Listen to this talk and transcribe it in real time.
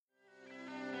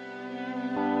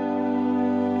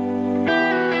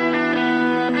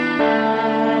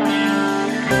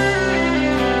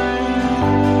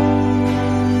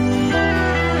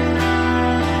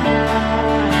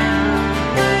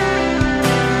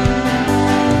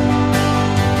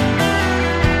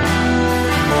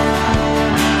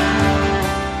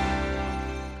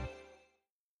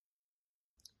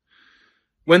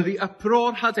When the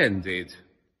uproar had ended,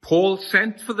 Paul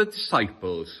sent for the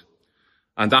disciples,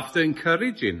 and after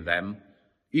encouraging them,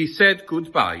 he said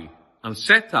goodbye and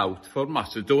set out for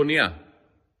Macedonia.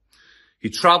 He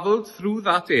travelled through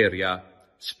that area,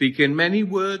 speaking many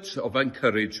words of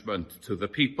encouragement to the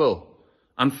people,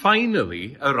 and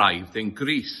finally arrived in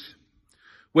Greece,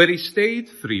 where he stayed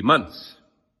 3 months.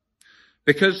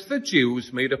 Because the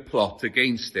Jews made a plot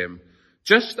against him,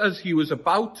 just as he was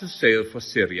about to sail for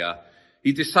Syria,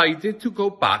 he decided to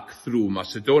go back through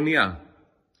Macedonia.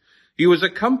 He was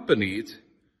accompanied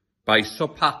by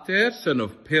Sopater, son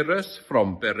of Pyrrhus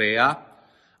from Berea,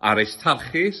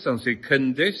 Aristarchus and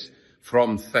Secundus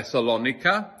from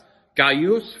Thessalonica,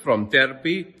 Gaius from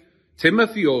Derbe,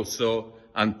 Timothy also,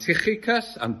 and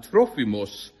Tychicus and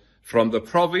Trophimus from the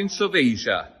province of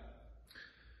Asia.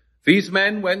 These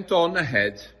men went on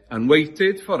ahead and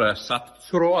waited for us at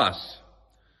Troas,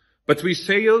 but we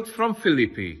sailed from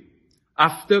Philippi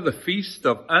after the Feast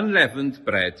of Unleavened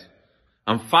Bread,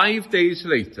 and 5 days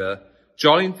later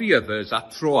joined the others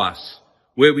at Troas,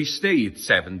 where we stayed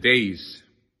 7 days.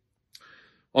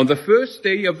 On the first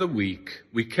day of the week,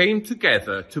 we came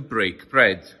together to break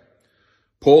bread.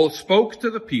 Paul spoke to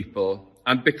the people,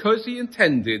 and because he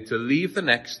intended to leave the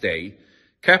next day,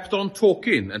 kept on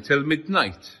talking until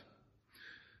midnight.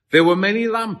 There were many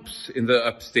lamps in the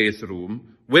upstairs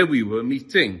room where we were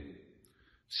meeting.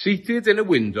 Seated in a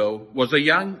window was a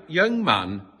young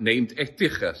man named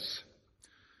Eutychus,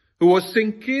 who was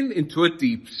sinking into a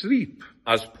deep sleep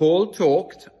as Paul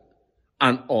talked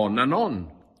and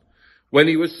on. When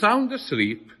he was sound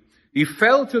asleep, he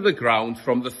fell to the ground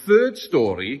from the 3rd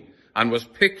story and was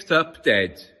picked up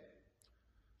dead.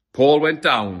 Paul went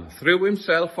down, threw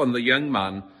himself on the young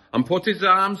man, and put his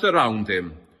arms around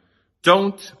him.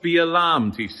 "Don't be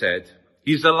alarmed," he said.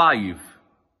 "He's alive."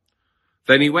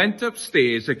 Then he went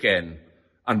upstairs again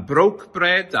and broke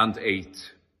bread and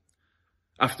ate.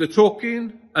 After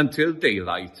talking until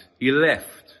daylight, he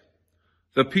left.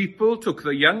 The people took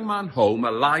the young man home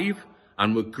alive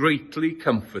and were greatly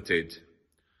comforted.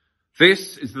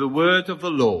 This is the word of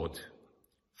the Lord.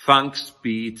 Thanks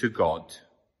be to God.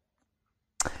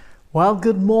 Well,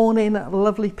 good morning,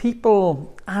 lovely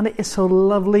people, and it is so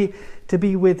lovely to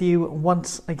be with you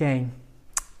once again.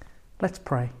 Let's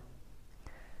pray.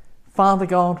 Father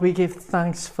God, we give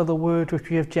thanks for the word which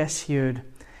we have just heard,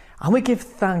 and we give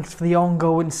thanks for the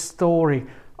ongoing story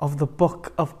of the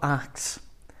book of Acts.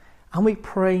 And we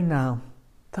pray now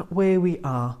that where we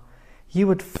are, you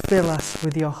would fill us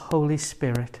with your Holy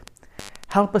Spirit.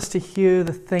 Help us to hear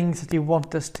the things that you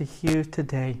want us to hear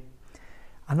today,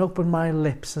 and open my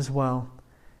lips as well,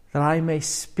 that I may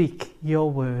speak your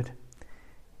word.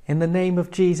 In the name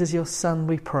of Jesus, your Son,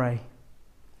 we pray.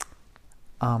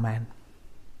 Amen.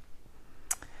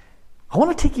 I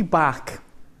want to take you back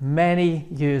many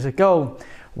years ago,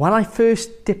 when I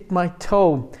first dipped my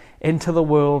toe into the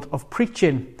world of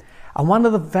preaching, and one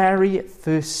of the very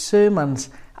first sermons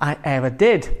I ever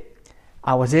did.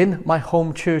 I was in my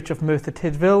home church of Merthyr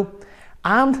Tydfil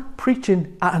and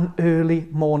preaching at an early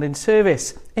morning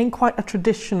service, in quite a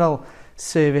traditional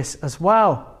service as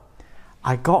well.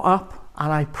 I got up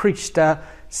and I preached a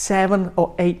 7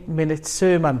 or 8 minute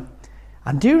sermon.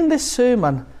 And during this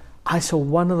sermon, I saw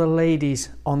one of the ladies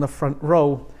on the front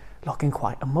row looking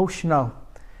quite emotional.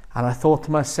 And I thought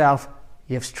to myself,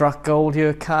 "You've struck gold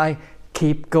here, Kai.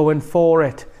 Keep going for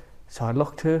it." So I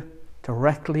looked her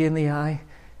directly in the eye,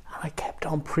 and I kept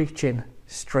on preaching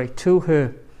straight to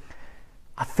her.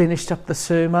 I finished up the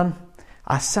sermon.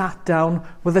 I sat down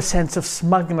with a sense of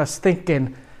smugness,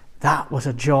 thinking, that was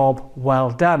a job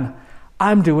well done.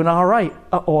 I'm doing all right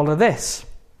at all of this.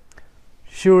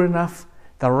 Sure enough,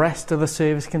 the rest of the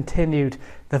service continued.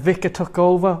 The vicar took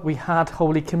over, we had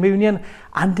Holy Communion,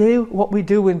 and did what we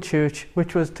do in church,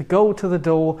 which was to go to the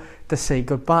door to say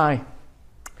goodbye.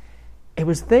 It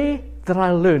was there that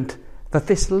I learnt that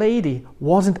this lady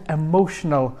wasn't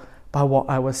emotional by what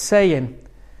I was saying.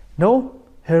 No,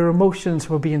 her emotions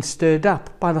were being stirred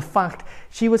up by the fact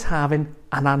she was having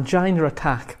an angina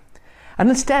attack. And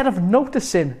instead of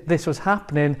noticing this was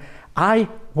happening, I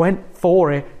went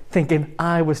for it thinking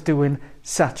I was doing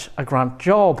such a grand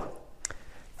job.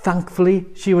 Thankfully,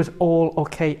 she was all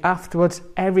okay afterwards.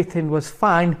 Everything was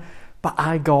fine, but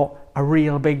I got a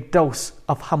real big dose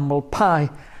of humble pie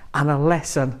and a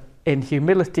lesson in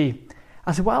humility,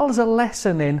 as well as a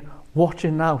lesson in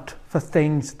watching out for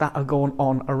things that are going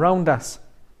on around us.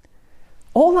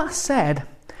 All that said,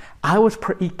 I was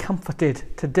pretty comforted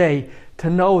today to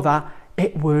know that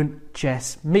it weren't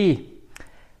just me.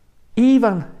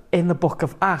 Even in the book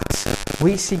of Acts,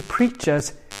 we see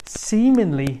preachers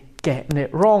seemingly getting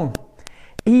it wrong.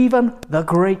 Even the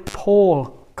great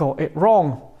Paul got it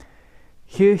wrong.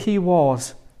 Here he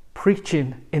was,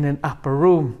 preaching in an upper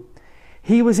room.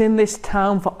 He was in this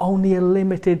town for only a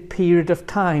limited period of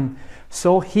time,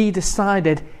 so he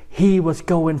decided he was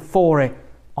going for it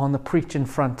on the preaching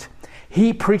front.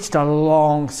 He preached a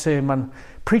long sermon,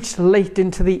 preached late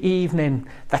into the evening.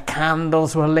 The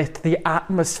candles were lit, the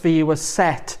atmosphere was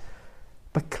set.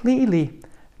 But clearly,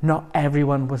 not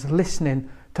everyone was listening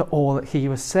to all that he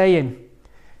was saying.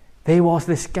 There was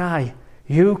this guy,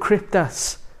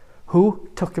 Eucryptus, who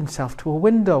took himself to a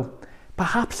window,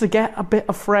 perhaps to get a bit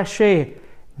of fresh air,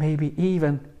 maybe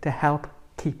even to help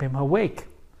keep him awake.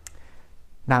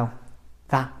 Now,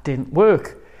 that didn't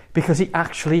work, because he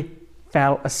actually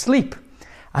fell asleep.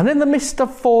 And in the midst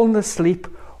of falling asleep,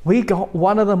 we got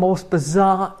one of the most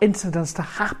bizarre incidents to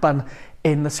happen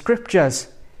in the scriptures.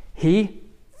 He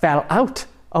fell out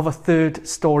of a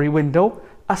 3rd-story window,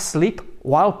 asleep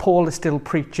while Paul is still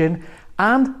preaching,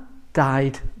 and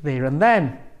died there and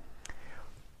then.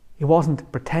 He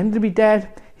wasn't pretending to be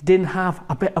dead. He didn't have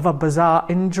a bit of a bizarre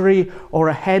injury or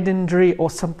a head injury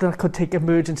or something that could take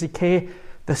emergency care.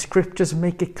 The scriptures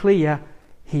make it clear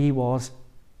he was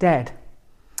dead.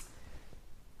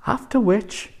 After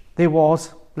which there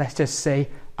was, let's just say,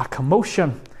 a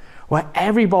commotion where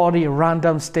everybody ran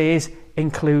downstairs,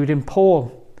 including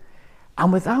Paul.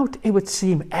 And without, it would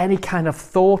seem, any kind of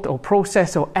thought or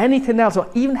process or anything else or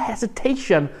even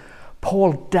hesitation,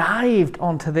 Paul dived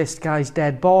onto this guy's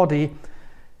dead body,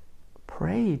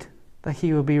 prayed that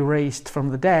he would be raised from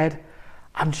the dead,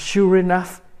 and sure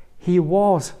enough, he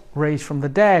was raised from the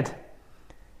dead.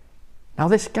 Now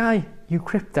this guy,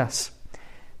 Eucryptus,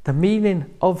 the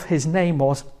meaning of his name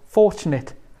was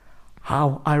fortunate.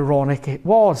 How ironic it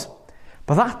was.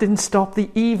 But that didn't stop the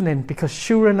evening, because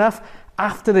sure enough,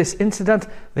 after this incident,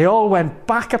 they all went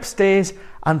back upstairs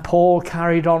and Paul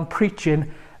carried on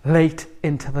preaching late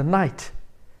into the night.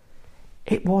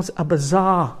 It was a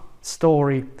bizarre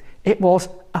story. It was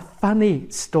a funny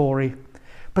story.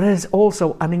 But it is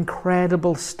also an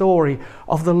incredible story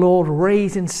of the Lord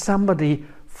raising somebody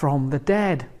from the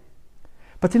dead.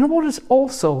 But you know what is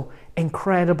also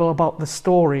incredible about the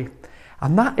story?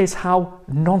 And that is how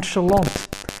nonchalant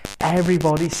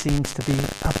everybody seems to be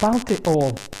about it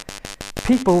all.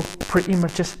 People pretty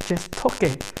much just took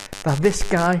it that this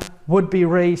guy would be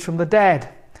raised from the dead.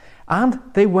 And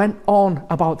they went on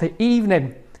about the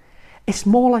evening. It's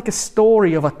more like a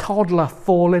story of a toddler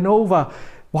falling over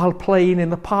while playing in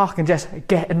the park and just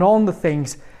getting on the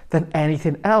things than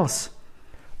anything else.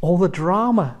 All the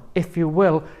drama, if you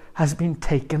will, has been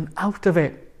taken out of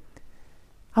it.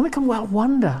 And we can well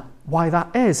wonder why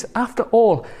that is. After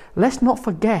all, let's not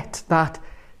forget that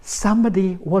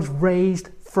somebody was raised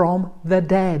from the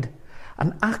dead.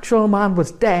 An actual man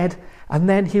was dead and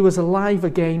then he was alive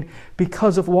again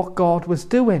because of what God was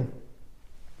doing.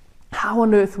 How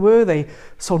on earth were they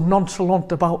so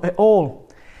nonchalant about it all?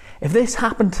 If this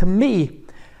happened to me,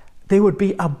 there would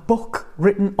be a book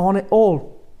written on it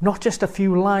all. Not just a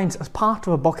few lines as part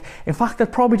of a book. In fact,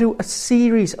 I'd probably do a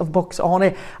series of books on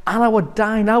it, and I would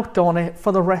dine out on it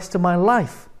for the rest of my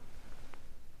life.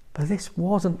 But this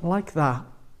wasn't like that.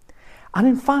 And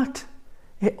in fact,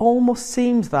 it almost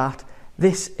seems that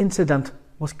this incident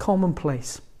was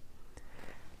commonplace.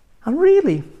 And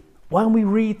really, when we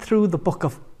read through the book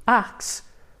of Acts,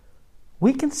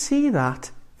 we can see that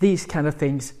these kind of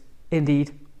things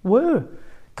indeed were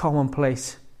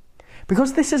commonplace.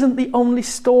 Because this isn't the only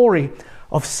story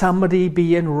of somebody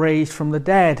being raised from the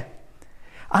dead.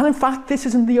 And in fact, this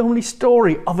isn't the only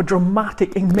story of a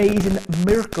dramatic, amazing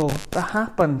miracle that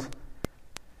happened.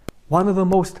 One of the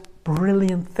most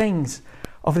brilliant things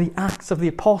of the Acts of the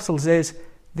Apostles is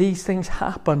these things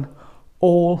happen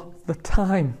all the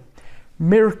time.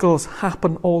 Miracles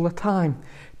happen all the time.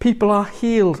 People are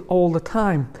healed all the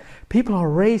time. People are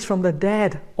raised from the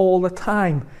dead all the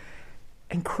time.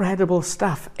 Incredible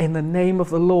stuff in the name of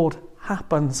the Lord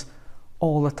happens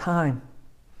all the time.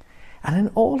 And in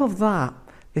all of that,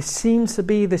 there seems to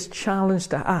be this challenge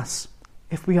to us,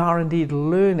 if we are indeed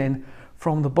learning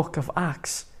from the book of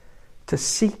Acts, to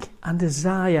seek and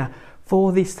desire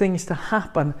for these things to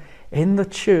happen in the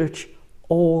church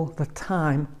all the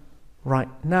time right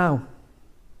now.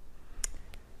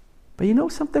 But you know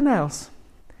something else?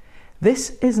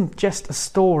 This isn't just a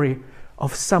story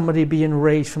of somebody being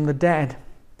raised from the dead.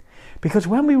 Because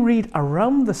when we read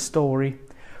around the story,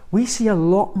 we see a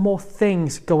lot more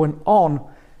things going on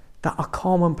that are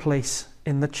commonplace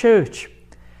in the church.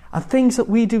 And things that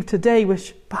we do today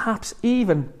which perhaps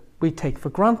even we take for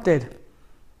granted.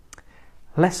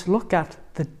 Let's look at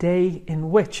the day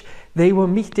in which they were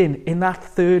meeting in that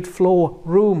 3rd floor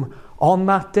room on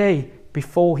that day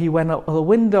before he went out of the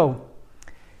window.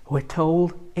 we're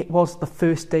told it was the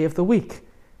first day of the week,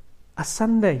 a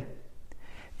Sunday.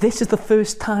 This is the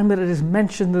first time that it is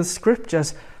mentioned in the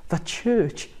scriptures that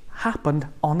church happened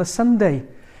on a Sunday,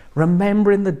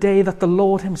 remembering the day that the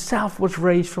Lord himself was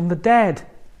raised from the dead.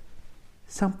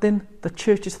 Something the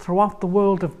churches throughout the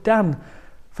world have done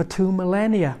for 2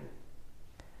 millennia.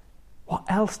 What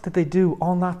else did they do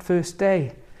on that first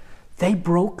day? They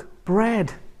broke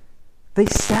bread. They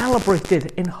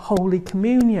celebrated in Holy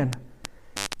Communion.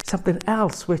 Something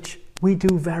else which we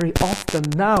do very often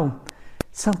now.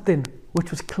 Something which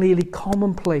was clearly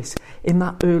commonplace in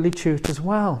that early church as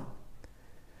well.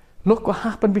 Look what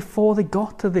happened before they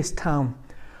got to this town.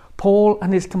 Paul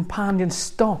and his companions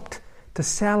stopped to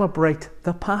celebrate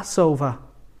the Passover.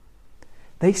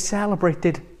 They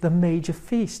celebrated the major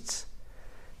feasts,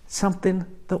 something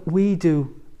that we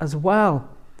do as well.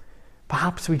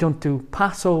 Perhaps we don't do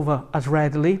Passover as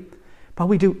readily, but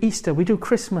we do Easter, we do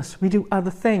Christmas, we do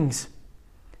other things.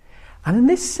 And in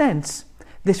this sense,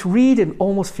 this reading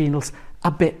almost feels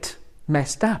a bit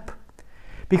messed up.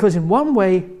 Because in one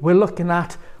way, we're looking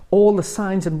at all the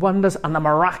signs and wonders and the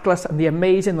miraculous and the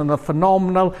amazing and the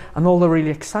phenomenal and all the really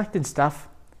exciting stuff.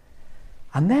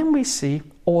 And then we see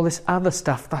all this other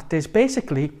stuff that is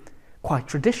basically quite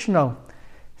traditional.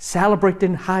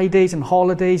 Celebrating high days and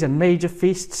holidays and major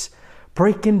feasts,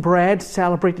 breaking bread,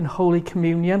 celebrating Holy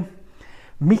Communion,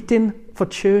 meeting for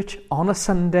church on a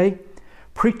Sunday,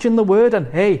 preaching the word, and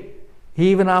hey,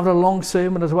 even having a long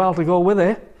sermon as well to go with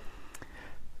it,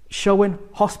 showing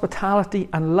hospitality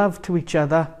and love to each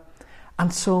other,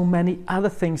 and so many other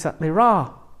things that there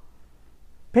are.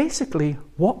 Basically,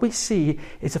 what we see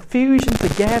is a fusion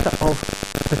together of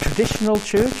the traditional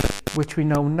church, which we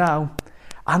know now,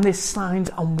 and this signs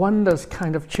and wonders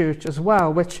kind of church as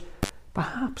well, which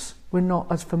perhaps we're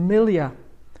not as familiar.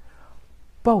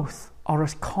 Both are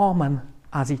as common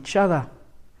as each other.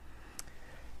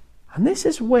 And this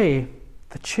is where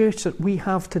the church that we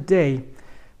have today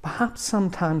perhaps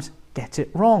sometimes gets it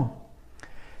wrong.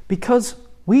 Because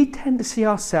we tend to see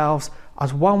ourselves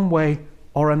as one way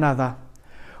or another.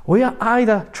 We are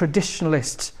either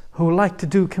traditionalists who like to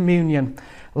do communion,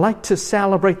 like to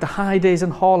celebrate the high days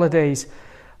and holidays,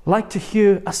 like to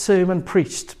hear a sermon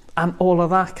preached and all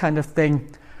of that kind of thing,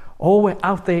 or we're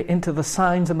out there into the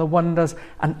signs and the wonders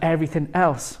and everything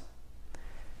else.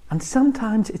 And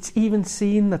sometimes it's even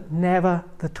seen that never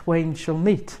the twain shall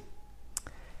meet.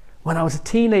 When I was a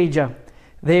teenager,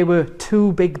 there were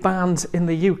 2 big bands in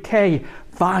the UK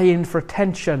vying for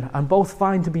attention and both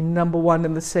vying to be number 1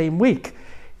 in the same week.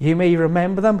 You may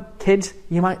remember them. Kids,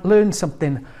 you might learn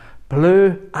something.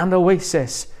 Blur and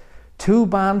Oasis. 2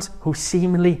 bands who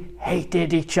seemingly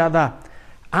hated each other.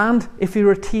 And if you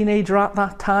were a teenager at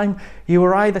that time, you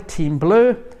were either Team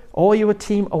Blur or you were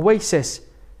Team Oasis.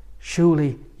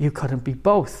 Surely you couldn't be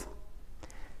both.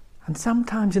 And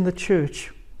sometimes in the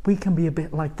church, we can be a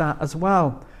bit like that as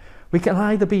well. We can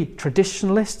either be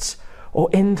traditionalists or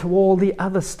into all the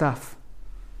other stuff.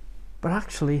 But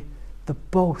actually, the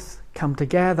both come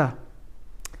together.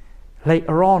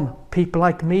 Later on, people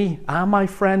like me and my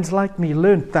friends like me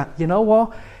learned that, you know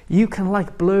what? You can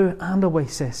like Blur and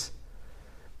Oasis.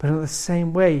 But in the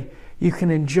same way, you can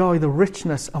enjoy the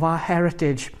richness of our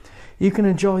heritage. You can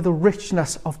enjoy the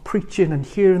richness of preaching and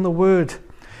hearing the word.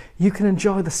 You can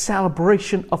enjoy the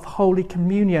celebration of Holy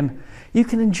Communion. You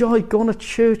can enjoy going to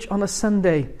church on a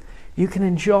Sunday. You can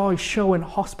enjoy showing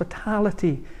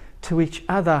hospitality to each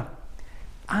other.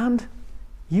 And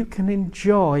you can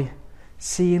enjoy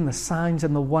seeing the signs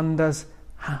and the wonders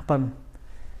happen.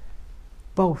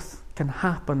 Both can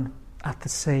happen at the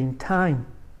same time.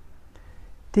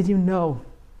 Did you know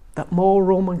that more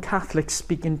Roman Catholics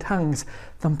speak in tongues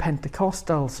than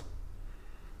Pentecostals?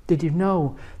 Did you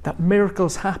know that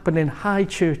miracles happen in high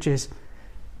churches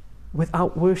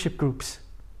without worship groups?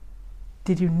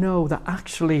 Did you know that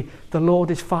actually the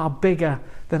Lord is far bigger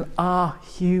than our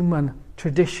human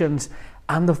traditions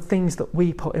and the things that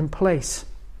we put in place?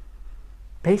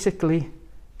 Basically,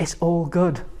 it's all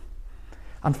good.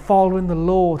 And following the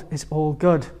Lord is all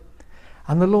good.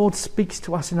 And the Lord speaks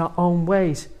to us in our own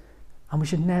ways. And we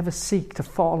should never seek to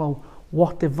follow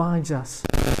what divides us,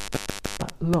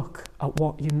 but look at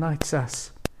what unites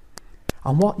us.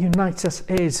 And what unites us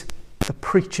is the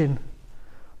preaching.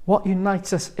 What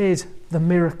unites us is the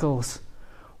miracles.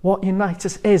 What unites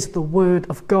us is the Word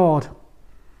of God.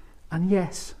 And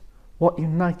yes, what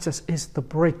unites us is the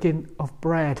breaking of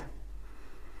bread.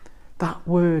 That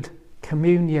word,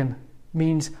 communion,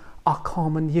 means our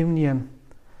common union.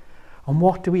 And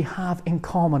what do we have in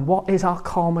common? What is our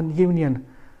common union?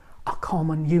 Our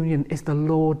common union is the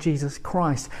Lord Jesus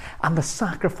Christ and the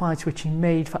sacrifice which he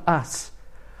made for us.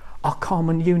 Our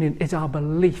common union is our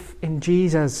belief in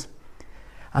Jesus.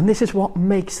 And this is what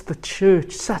makes the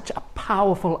church such a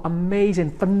powerful,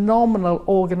 amazing, phenomenal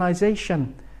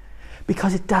organisation.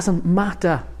 Because it doesn't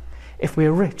matter if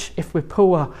we're rich, if we're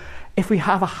poor, if we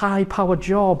have a high-powered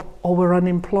job or we're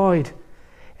unemployed.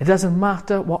 It doesn't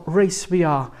matter what race we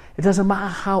are. It doesn't matter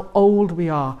how old we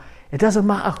are. It doesn't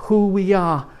matter who we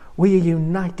are. We are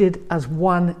united as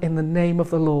one in the name of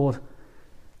the Lord.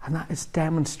 And that is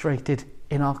demonstrated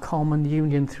in our common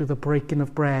union through the breaking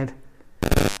of bread.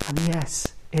 And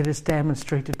yes, it is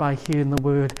demonstrated by hearing the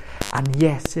word. And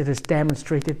yes, it is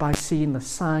demonstrated by seeing the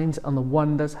signs and the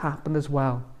wonders happen as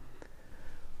well.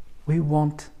 We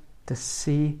want to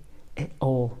see it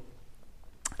all.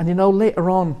 And you know, later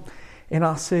on in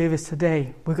our service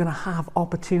today, we're going to have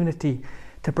opportunity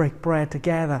to break bread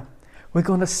together. We're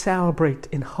going to celebrate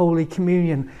in Holy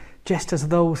Communion just as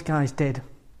those guys did.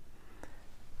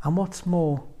 And what's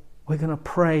more, we're going to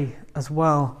pray as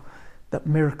well that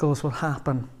miracles will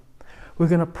happen. We're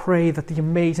going to pray that the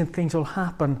amazing things will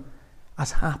happen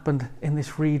as happened in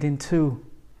this reading too.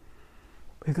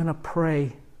 We're going to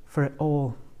pray for it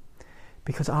all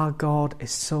because our God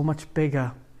is so much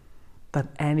bigger than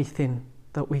anything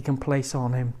that we can place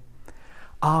on him.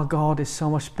 Our God is so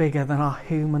much bigger than our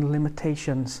human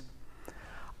limitations.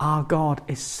 Our God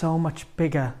is so much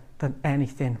bigger than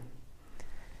anything.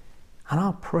 And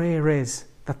our prayer is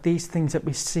that these things that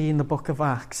we see in the book of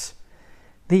Acts,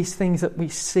 these things that we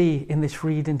see in this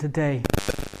reading today,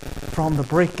 from the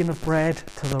breaking of bread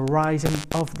to the rising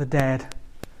of the dead,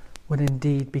 would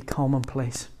indeed be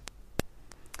commonplace.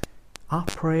 Our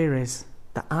prayer is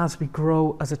that as we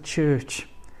grow as a church,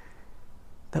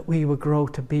 that we will grow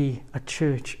to be a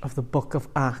church of the book of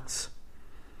Acts.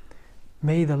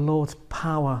 May the Lord's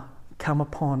power come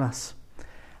upon us,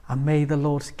 and may the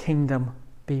Lord's kingdom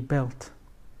be built.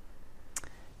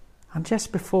 And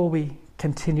just before we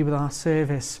continue with our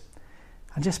service,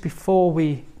 and just before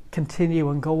we continue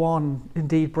and go on,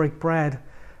 indeed break bread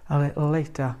a little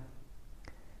later,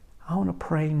 I want to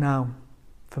pray now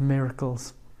for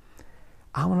miracles.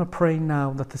 I want to pray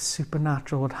now that the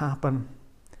supernatural would happen.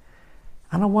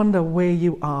 And I wonder where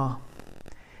you are.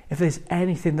 If there's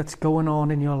anything that's going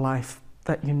on in your life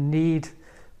that you need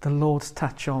the Lord's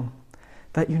touch on,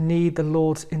 that you need the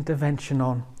Lord's intervention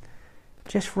on,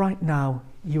 just right now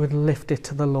you would lift it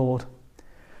to the Lord.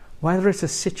 Whether it's a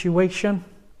situation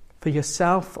for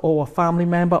yourself or a family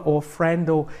member or a friend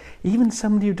or even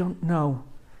somebody you don't know,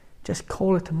 just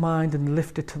call it to mind and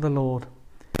lift it to the Lord.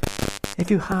 If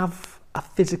you have a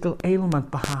physical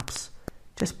ailment perhaps,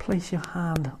 just place your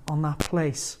hand on that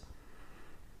place.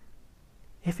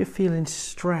 If you're feeling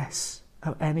stress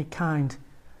of any kind,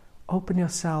 open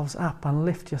yourselves up and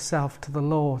lift yourself to the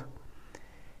Lord.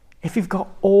 If you've got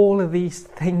all of these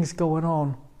things going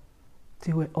on,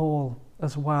 do it all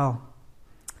as well.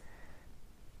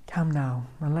 Come now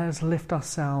and let us lift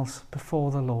ourselves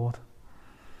before the Lord.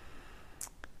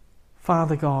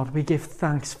 Father God, we give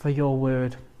thanks for your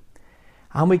word.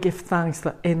 And we give thanks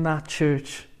that in that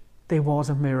church there was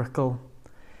a miracle.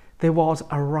 There was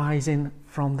a rising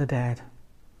from the dead.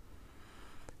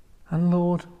 And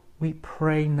Lord, we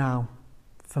pray now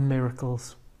for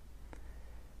miracles.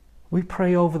 We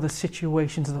pray over the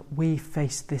situations that we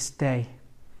face this day.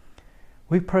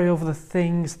 We pray over the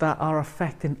things that are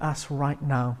affecting us right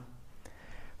now.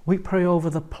 We pray over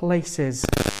the places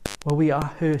where we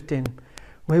are hurting,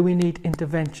 where we need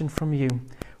intervention from you,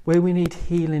 where we need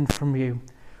healing from you,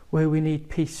 where we need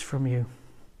peace from you.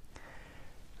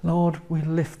 Lord, we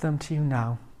lift them to you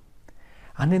now.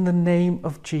 And in the name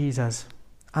of Jesus,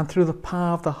 and through the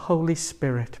power of the Holy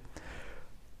Spirit,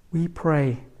 we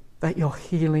pray that your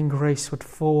healing grace would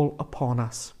fall upon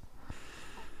us.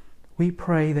 We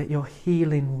pray that your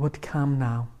healing would come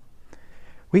now.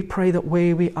 We pray that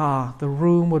where we are, the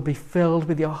room would be filled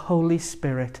with your Holy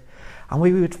Spirit, and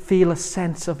we would feel a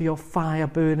sense of your fire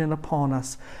burning upon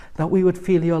us, that we would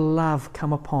feel your love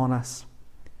come upon us.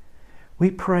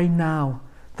 We pray now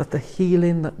that the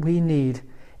healing that we need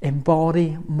in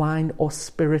body, mind or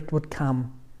spirit would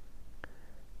come.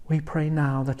 We pray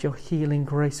now that your healing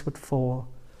grace would fall.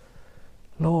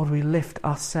 Lord, we lift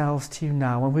ourselves to you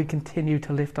now, and we continue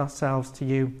to lift ourselves to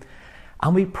you.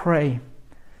 And we pray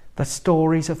that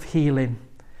stories of healing,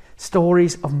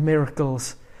 stories of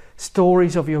miracles,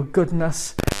 stories of your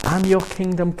goodness and your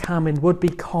kingdom coming would be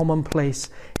commonplace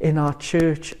in our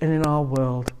church and in our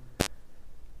world.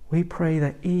 We pray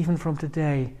that even from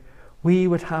today, we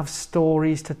would have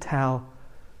stories to tell,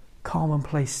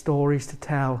 commonplace stories to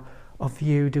tell of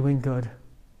you doing good.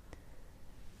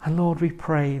 And Lord, we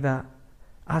pray that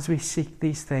as we seek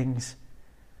these things,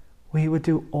 we would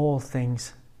do all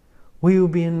things We will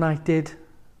be united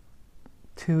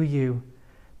to you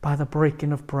by the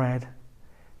breaking of bread,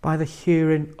 by the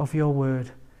hearing of your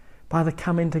word, by the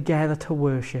coming together to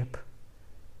worship,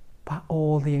 by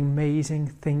all the amazing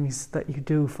things that you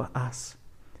do for us.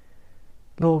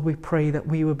 Lord, we pray that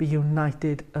we will be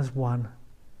united as one.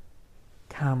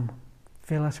 Come,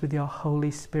 fill us with your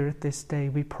Holy Spirit this day,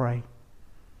 we pray.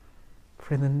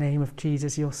 For in the name of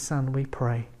Jesus, your Son, we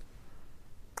pray.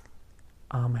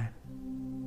 Amen.